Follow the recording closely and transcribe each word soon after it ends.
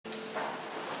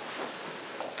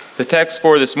The text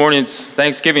for this morning's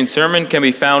Thanksgiving sermon can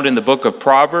be found in the book of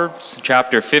Proverbs,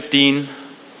 chapter 15,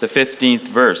 the 15th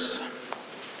verse.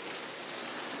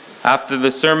 After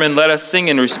the sermon, let us sing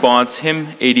in response hymn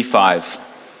 85.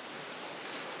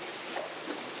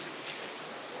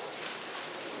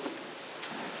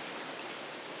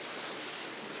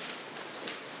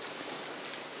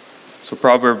 So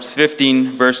Proverbs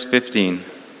 15, verse 15.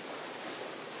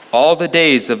 All the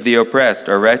days of the oppressed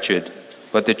are wretched,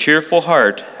 but the cheerful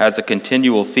heart has a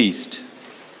continual feast.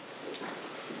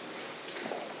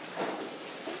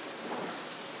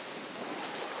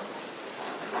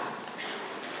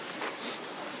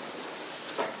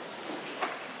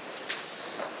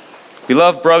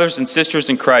 Beloved brothers and sisters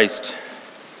in Christ,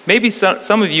 maybe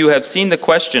some of you have seen the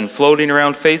question floating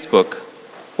around Facebook: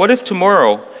 what if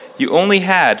tomorrow you only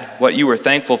had what you were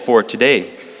thankful for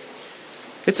today?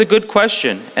 It's a good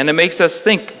question, and it makes us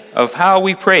think of how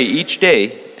we pray each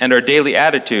day and our daily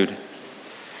attitude.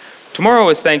 Tomorrow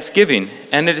is Thanksgiving,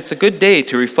 and it's a good day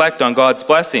to reflect on God's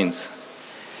blessings.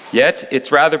 Yet,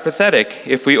 it's rather pathetic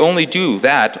if we only do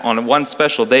that on one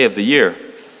special day of the year.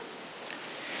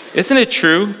 Isn't it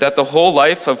true that the whole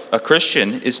life of a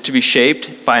Christian is to be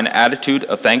shaped by an attitude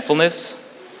of thankfulness?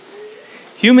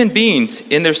 Human beings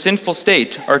in their sinful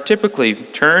state are typically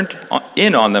turned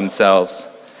in on themselves.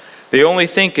 They only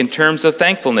think in terms of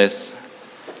thankfulness,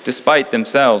 despite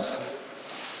themselves.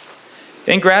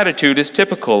 Ingratitude is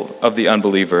typical of the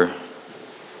unbeliever.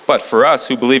 But for us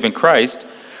who believe in Christ,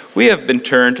 we have been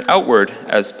turned outward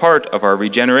as part of our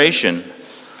regeneration.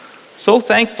 So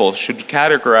thankfulness should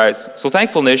categorize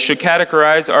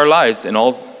our lives in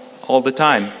all the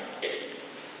time.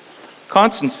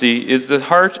 Constancy is the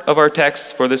heart of our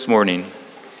text for this morning.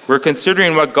 We're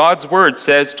considering what God's Word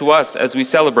says to us as we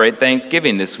celebrate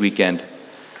Thanksgiving this weekend.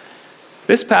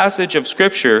 This passage of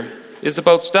Scripture is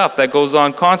about stuff that goes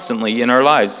on constantly in our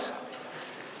lives.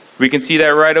 We can see that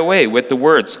right away with the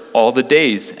words, all the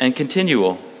days, and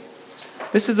continual.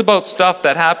 This is about stuff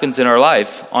that happens in our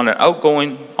life on an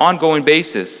ongoing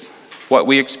basis, what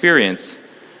we experience,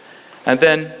 and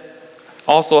then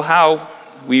also how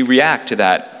we react to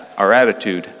that, our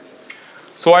attitude.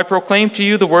 So I proclaim to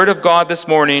you the Word of God this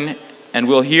morning, and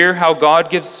we'll hear how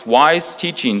God gives wise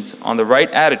teachings on the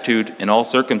right attitude in all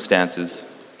circumstances.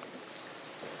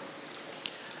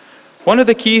 One of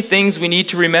the key things we need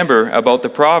to remember about the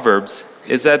Proverbs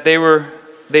is that they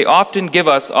often give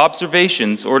us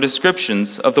observations or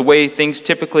descriptions of the way things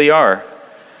typically are.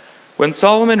 When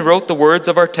Solomon wrote the words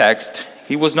of our text,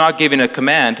 he was not giving a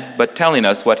command, but telling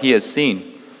us what he has seen.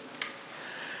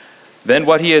 Then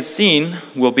what he has seen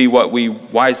will be what we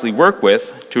wisely work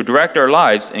with to direct our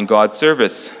lives in God's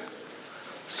service.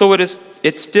 So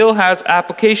it still has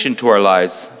application to our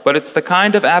lives, but it's the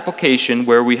kind of application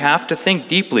where we have to think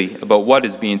deeply about what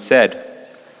is being said.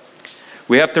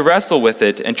 We have to wrestle with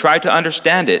it and try to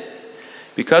understand it.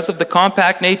 Because of the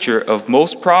compact nature of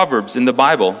most proverbs in the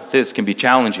Bible, this can be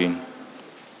challenging.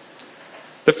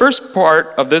 The first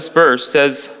part of this verse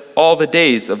says, all the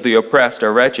days of the oppressed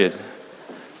are wretched.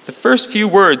 The first few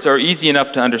words are easy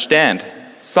enough to understand.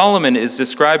 Solomon is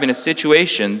describing a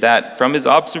situation that, from his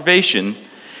observation,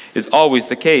 is always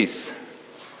the case.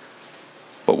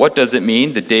 But what does it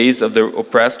mean, the days of the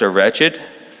oppressed are wretched?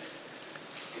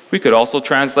 We could also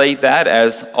translate that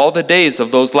as, all the days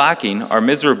of those lacking are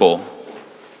miserable.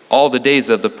 All the days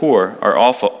of the poor are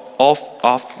awful.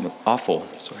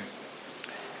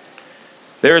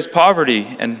 There is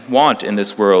poverty and want in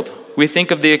this world. We think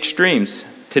of the extremes.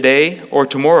 Today or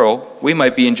tomorrow, we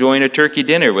might be enjoying a turkey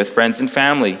dinner with friends and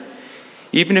family.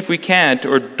 Even if we can't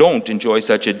or don't enjoy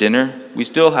such a dinner, we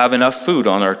still have enough food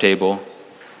on our table.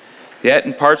 Yet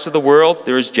in parts of the world,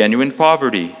 there is genuine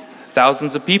poverty.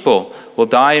 Thousands of people will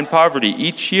die in poverty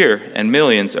each year, and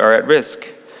millions are at risk,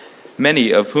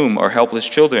 many of whom are helpless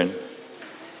children.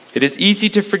 It is easy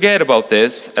to forget about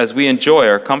this as we enjoy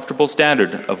our comfortable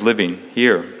standard of living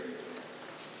here.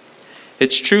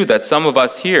 It's true that some of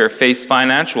us here face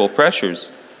financial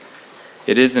pressures.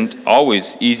 It isn't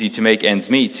always easy to make ends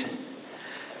meet.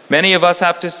 Many of us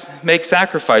have to make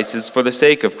sacrifices for the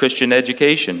sake of Christian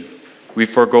education. We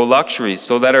forego luxuries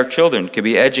so that our children can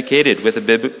be educated with a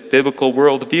biblical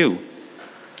worldview.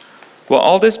 While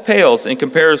all this pales in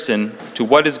comparison to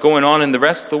what is going on in the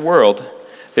rest of the world,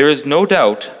 there is no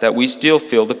doubt that we still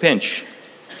feel the pinch.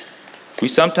 We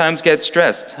sometimes get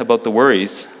stressed about the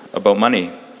worries about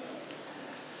money.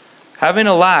 Having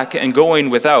a lack and going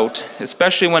without,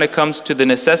 especially when it comes to the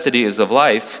necessities of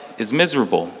life, is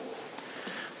miserable.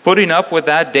 Putting up with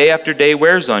that day after day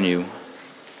wears on you.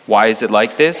 Why is it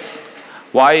like this?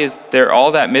 Why is there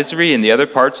all that misery in the other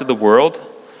parts of the world?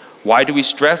 Why do we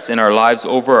stress in our lives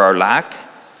over our lack?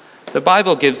 the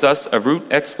Bible gives us a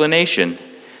root explanation.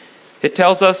 It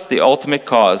tells us the ultimate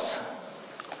cause.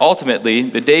 Ultimately,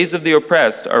 the days of the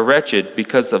oppressed are wretched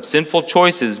because of sinful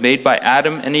choices made by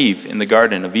Adam and Eve in the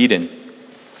Garden of Eden.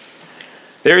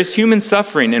 There is human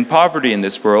suffering and poverty in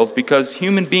this world because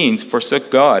human beings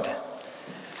forsook God.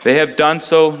 They have done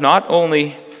so not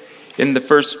only in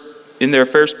their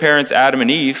first parents, Adam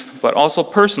and Eve, but also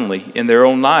personally in their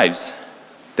own lives.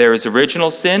 There is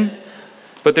original sin,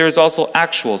 but there is also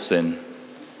actual sin.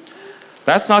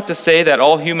 That's not to say that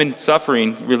all human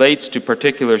suffering relates to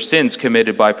particular sins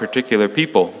committed by particular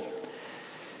people.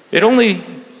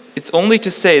 It's only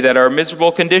to say that our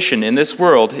miserable condition in this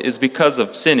world is because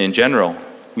of sin in general.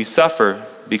 We suffer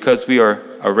because we are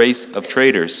a race of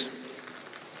traitors.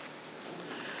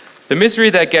 The misery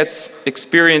that gets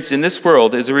experienced in this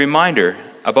world is a reminder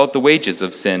about the wages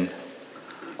of sin.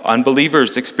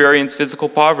 Unbelievers experience physical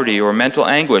poverty or mental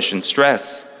anguish and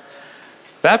stress.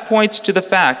 That points to the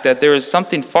fact that there is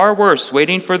something far worse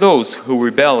waiting for those who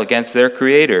rebel against their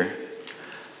Creator.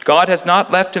 God has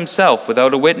not left himself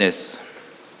without a witness.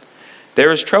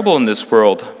 There is trouble in this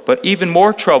world, but even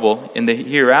more trouble in the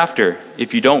hereafter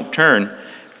if you don't turn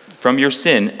from your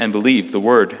sin and believe the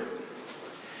Word.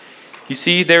 You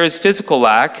see, there is physical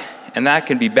lack, and that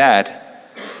can be bad.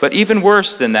 But even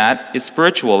worse than that is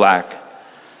spiritual lack.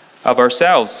 Of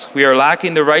ourselves, we are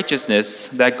lacking the righteousness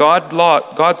that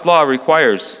God's law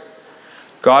requires.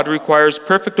 God requires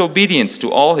perfect obedience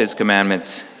to all his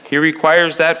commandments. He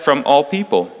requires that from all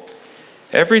people.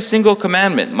 Every single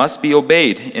commandment must be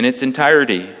obeyed in its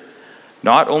entirety,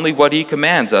 not only what he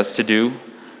commands us to do,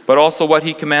 but also what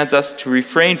he commands us to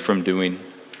refrain from doing.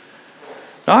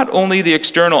 Not only the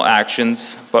external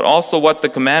actions, but also what the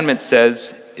commandment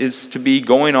says is to be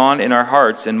going on in our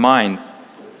hearts and minds.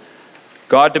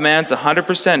 God demands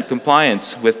 100%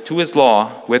 compliance to his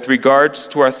law with regards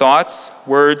to our thoughts,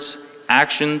 words,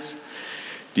 actions,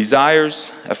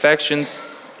 desires, affections,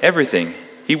 everything.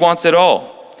 He wants it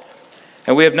all.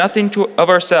 And we have nothing of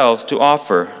ourselves to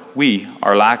offer. We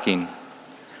are lacking.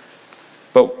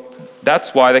 But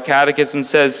that's why the Catechism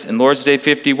says in Lord's Day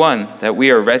 51 that we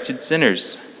are wretched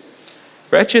sinners.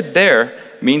 Wretched there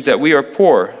means that we are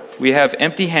poor. We have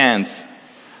empty hands.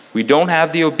 We don't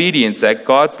have the obedience that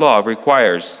God's law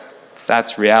requires.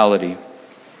 That's reality.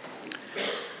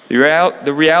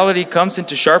 The reality comes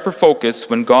into sharper focus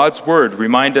when God's word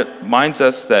reminds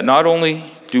us that not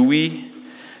only do we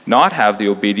not have the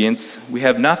obedience, we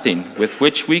have nothing with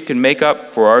which we can make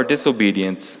up for our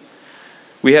disobedience.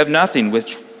 We have nothing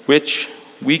with which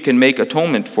we can make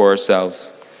atonement for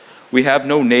ourselves. We have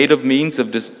no native means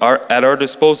at our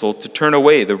disposal to turn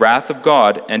away the wrath of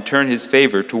God and turn his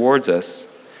favor towards us.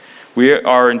 We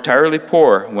are entirely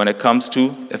poor when it comes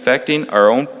to effecting our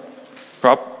own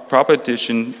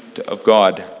proposition of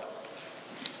God.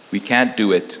 We can't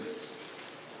do it.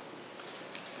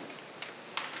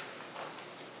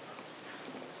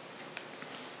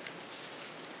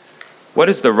 What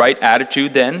is the right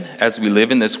attitude then as we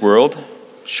live in this world?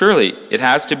 Surely it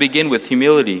has to begin with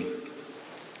humility.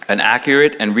 An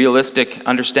accurate and realistic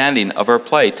understanding of our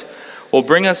plight will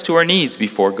bring us to our knees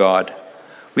before God.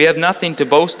 We have nothing to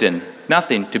boast in,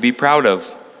 nothing to be proud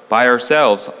of. By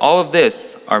ourselves, all of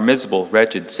this are miserable,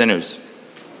 wretched sinners.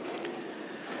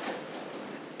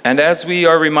 And as we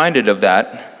are reminded of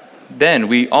that, then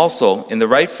we also, in the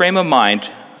right frame of mind,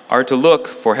 are to look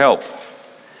for help.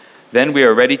 Then we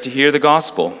are ready to hear the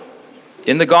gospel.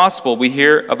 In the gospel, we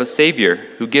hear of a Savior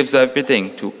who gives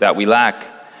everything that we lack.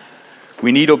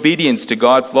 We need obedience to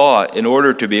God's law in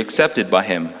order to be accepted by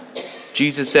him.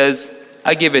 Jesus says,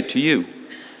 I give it to you.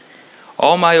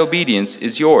 All my obedience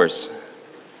is yours.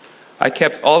 I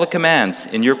kept all the commands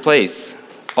in your place.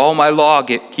 All my law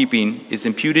keeping is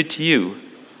imputed to you.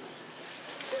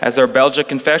 As our Belgic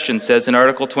Confession says in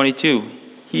Article 22,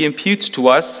 he imputes to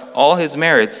us all his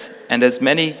merits and as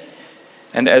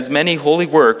many holy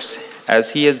works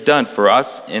as he has done for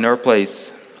us in our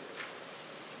place.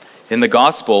 In the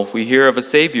gospel, we hear of a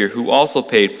Savior who also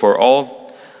paid for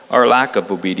all our lack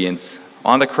of obedience.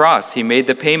 On the cross, he made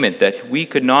the payment that we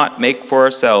could not make for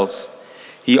ourselves.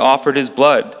 He offered his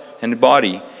blood and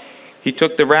body. He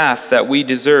took the wrath that we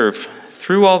deserve.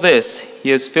 Through all this, he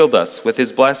has filled us with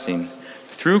his blessing.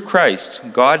 Through Christ,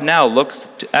 God now looks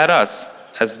at us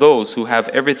as those who have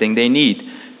everything they need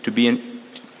to be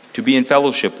in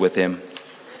fellowship with him.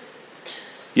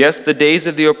 Yes, the days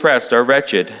of the oppressed are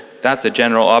wretched. That's a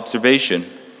general observation.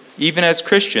 Even as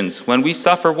Christians, when we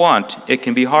suffer want, it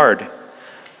can be hard.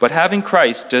 But having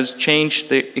Christ does change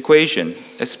the equation,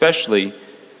 especially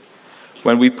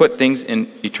when we put things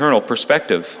in eternal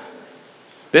perspective.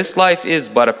 This life is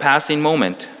but a passing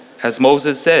moment. As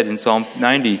Moses said in Psalm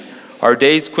 90, Our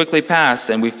days quickly pass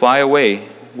and we fly away.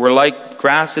 We're like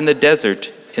grass in the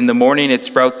desert. In the morning it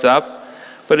sprouts up,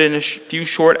 but in a few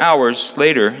short hours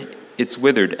later, it's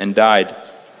withered and died.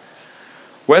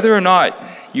 Whether or not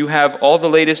you have all the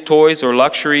latest toys or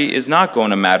luxury is not going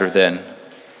to matter then.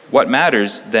 What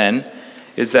matters then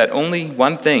is that only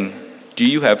one thing: do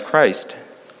you have Christ?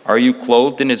 Are you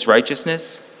clothed in his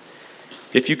righteousness?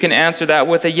 If you can answer that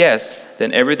with a yes,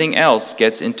 then everything else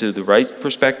gets into the right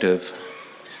perspective.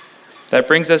 That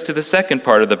brings us to the second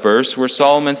part of the verse where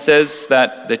Solomon says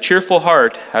that the cheerful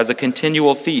heart has a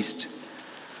continual feast.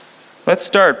 Let's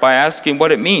start by asking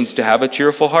what it means to have a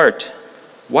cheerful heart.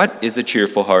 What is a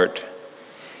cheerful heart?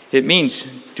 It means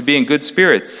to be in good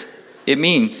spirits. It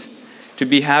means to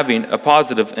be having a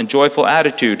positive and joyful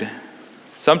attitude.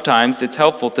 Sometimes it's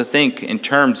helpful to think in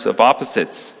terms of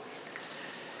opposites.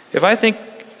 If I think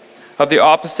of the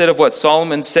opposite of what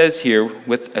Solomon says here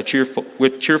with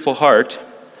cheerful heart,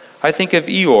 I think of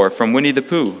Eeyore from Winnie the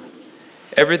Pooh.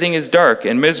 Everything is dark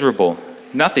and miserable.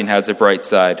 Nothing has a bright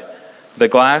side. The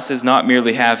glass is not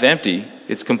merely half empty,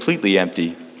 it's completely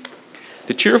empty.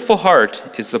 The cheerful heart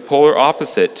is the polar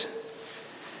opposite.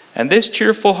 And this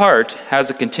cheerful heart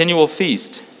has a continual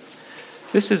feast.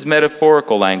 This is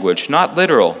metaphorical language, not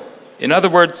literal. In other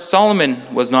words,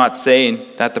 Solomon was not saying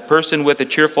that the person with a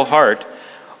cheerful heart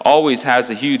always has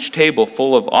a huge table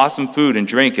full of awesome food and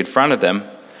drink in front of them.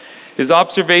 His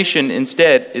observation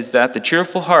instead is that the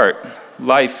cheerful heart,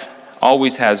 life,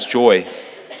 always has joy.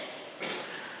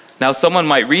 Now, someone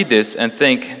might read this and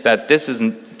think that this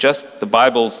isn't just the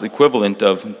Bible's equivalent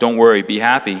of "don't worry, be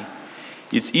happy."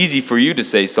 It's easy for you to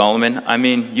say, Solomon. I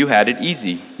mean, you had it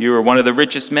easy. You were one of the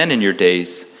richest men in your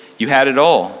days. You had it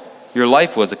all. Your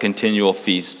life was a continual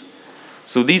feast.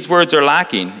 So these words are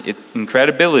lacking in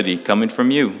credibility coming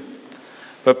from you.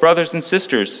 But brothers and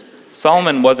sisters,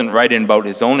 Solomon wasn't writing about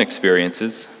his own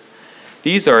experiences.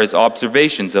 These are his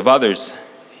observations of others.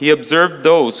 He observed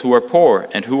those who are poor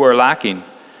and who are lacking.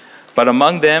 But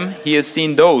among them, he has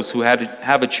seen those who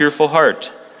have a cheerful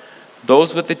heart.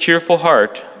 Those with a cheerful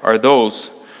heart are those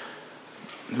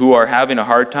who are having a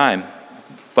hard time.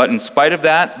 But in spite of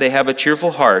that, they have a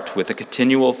cheerful heart with a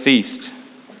continual feast.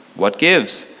 What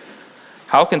gives?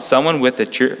 How can someone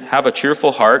have a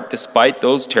cheerful heart despite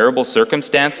those terrible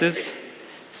circumstances?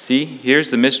 See,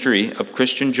 here's the mystery of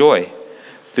Christian joy.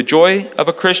 The joy of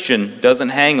a Christian doesn't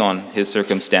hang on his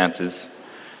circumstances.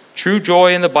 True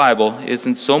joy in the Bible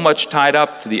isn't so much tied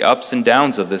up to the ups and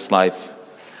downs of this life.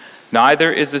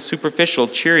 Neither is the superficial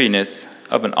cheeriness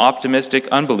of an optimistic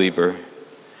unbeliever.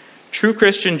 True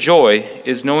Christian joy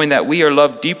is knowing that we are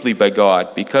loved deeply by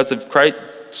God because of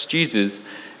Christ Jesus,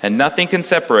 and nothing can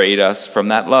separate us from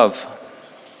that love.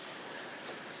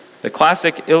 The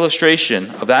classic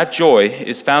illustration of that joy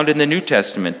is found in the New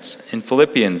Testament, in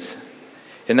Philippians.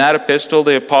 In that epistle,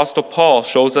 the Apostle Paul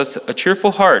shows us a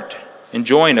cheerful heart,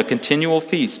 enjoying a continual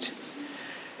feast.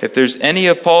 If there's any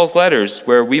of Paul's letters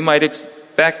where we might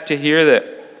expect to hear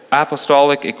the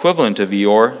apostolic equivalent of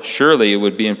Eeyore, surely it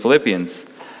would be in Philippians.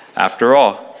 After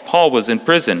all, Paul was in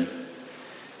prison.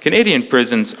 Canadian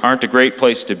prisons aren't a great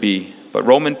place to be, but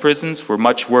Roman prisons were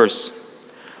much worse.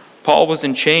 Paul was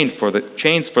in chains for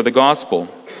the gospel.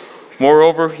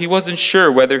 Moreover, he wasn't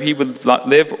sure whether he would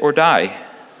live or die.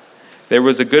 There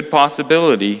was a good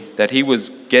possibility that he was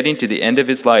getting to the end of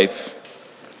his life.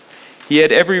 He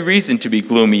had every reason to be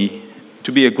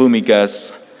a gloomy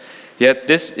Gus. Yet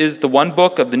this is the one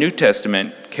book of the New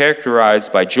Testament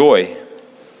characterized by joy.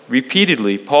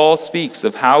 Repeatedly, Paul speaks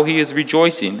of how he is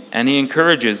rejoicing, and he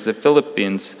encourages the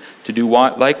Philippians to do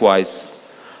likewise.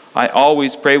 I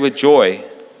always pray with joy.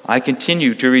 I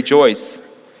continue to rejoice.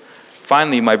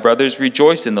 Finally, my brothers,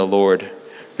 rejoice in the Lord.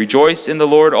 Rejoice in the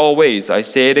Lord always. I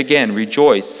say it again,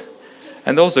 rejoice.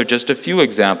 And those are just a few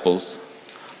examples.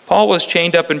 Paul was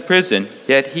chained up in prison,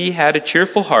 yet he had a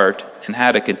cheerful heart and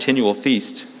had a continual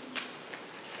feast.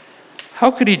 How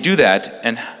could he do that,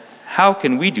 and how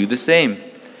can we do the same?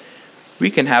 We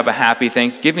can have a happy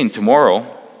Thanksgiving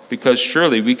tomorrow, because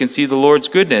surely we can see the Lord's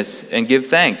goodness and give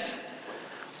thanks.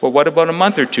 But what about a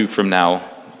month or two from now?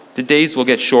 The days will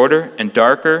get shorter and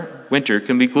darker. Winter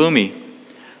can be gloomy.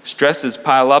 Stresses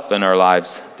pile up in our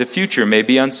lives. The future may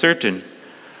be uncertain.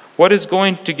 What is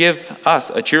going to give us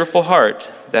a cheerful heart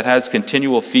that has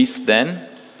continual feasts then?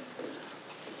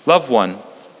 Loved one,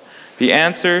 the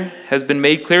answer has been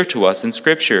made clear to us in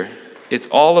Scripture. It's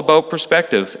all about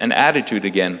perspective and attitude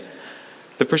again.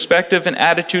 The perspective and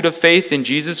attitude of faith in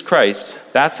Jesus Christ,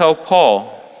 that's how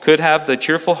Paul could have the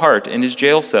cheerful heart in his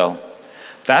jail cell.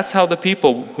 That's how the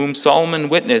people whom Solomon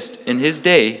witnessed in his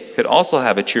day could also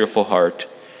have a cheerful heart.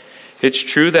 It's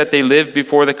true that they lived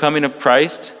before the coming of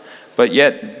Christ, but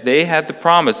yet they had the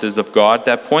promises of God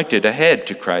that pointed ahead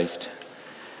to Christ.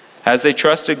 As they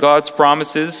trusted God's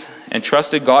promises and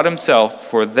trusted God himself,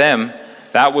 for them,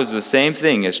 that was the same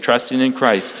thing as trusting in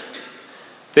Christ.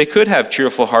 They could have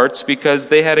cheerful hearts because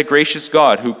they had a gracious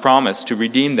God who promised to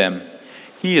redeem them.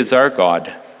 He is our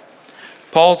God.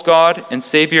 Paul's God and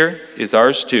Savior is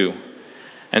ours too.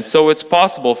 And so it's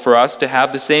possible for us to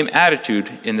have the same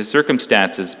attitude in the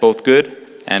circumstances, both good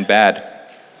and bad.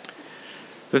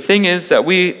 The thing is that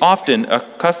we often are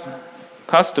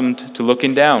accustomed to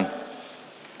looking down.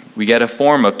 We get a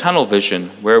form of tunnel vision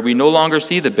where we no longer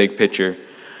see the big picture.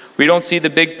 We don't see the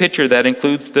big picture that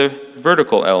includes the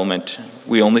vertical element.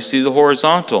 We only see the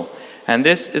horizontal. And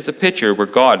this is a picture where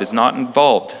God is not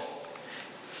involved.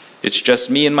 It's just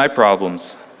me and my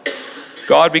problems.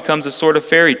 God becomes a sort of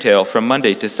fairy tale from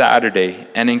Monday to Saturday,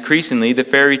 and increasingly the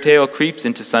fairy tale creeps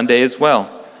into Sunday as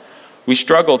well. We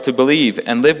struggle to believe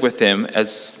and live with him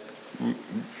as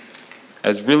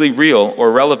really real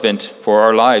or relevant for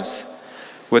our lives.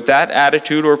 With that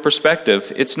attitude or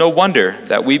perspective, it's no wonder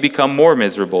that we become more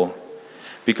miserable,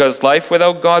 because life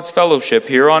without God's fellowship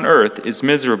here on earth is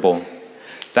miserable.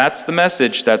 That's the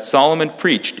message that Solomon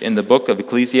preached in the book of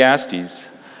Ecclesiastes.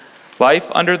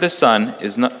 Life under the sun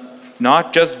is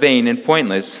not just vain and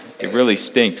pointless, it really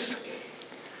stinks.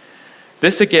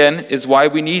 This again is why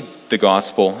we need the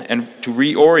gospel and to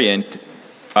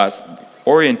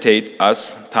orientate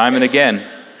us time and again.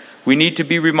 We need to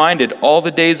be reminded all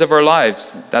the days of our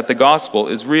lives that the gospel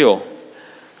is real.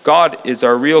 God is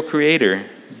our real creator.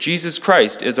 Jesus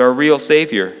Christ is our real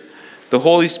Savior. The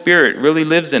Holy Spirit really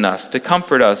lives in us to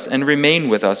comfort us and remain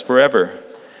with us forever.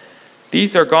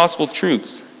 These are gospel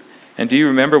truths. And do you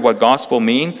remember what gospel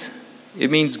means? It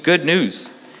means good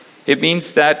news. It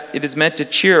means that it is meant to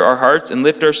cheer our hearts and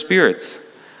lift our spirits.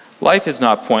 Life is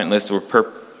not pointless or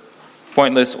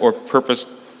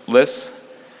purposeless.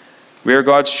 We are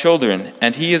God's children,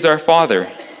 and He is our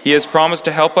Father. He has promised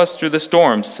to help us through the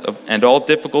storms and all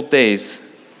difficult days.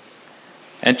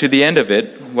 And to the end of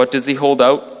it, what does He hold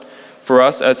out for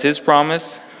us as His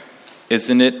promise?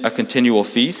 Isn't it a continual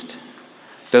feast?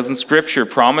 Doesn't Scripture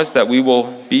promise that we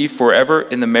will be forever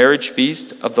in the marriage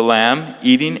feast of the Lamb,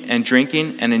 eating and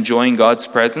drinking and enjoying God's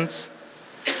presence?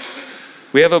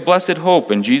 We have a blessed hope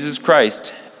in Jesus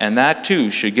Christ, and that too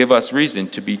should give us reason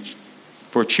to be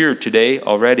for cheer today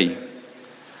already.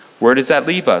 Where does that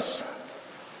leave us?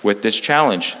 With this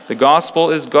challenge. The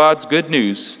gospel is God's good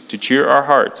news to cheer our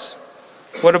hearts.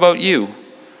 What about you?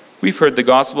 We've heard the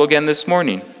gospel again this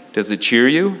morning. Does it cheer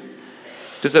you?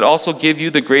 Does it also give you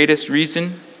the greatest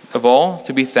reason of all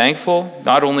to be thankful,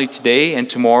 not only today and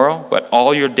tomorrow, but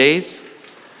all your days?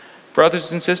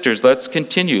 Brothers and sisters, let's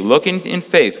continue looking in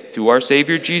faith to our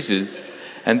Savior Jesus,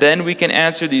 and then we can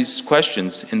answer these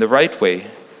questions in the right way.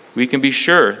 We can be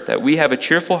sure that we have a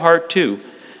cheerful heart too,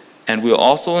 and we'll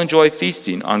also enjoy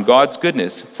feasting on God's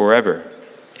goodness forever.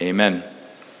 Amen.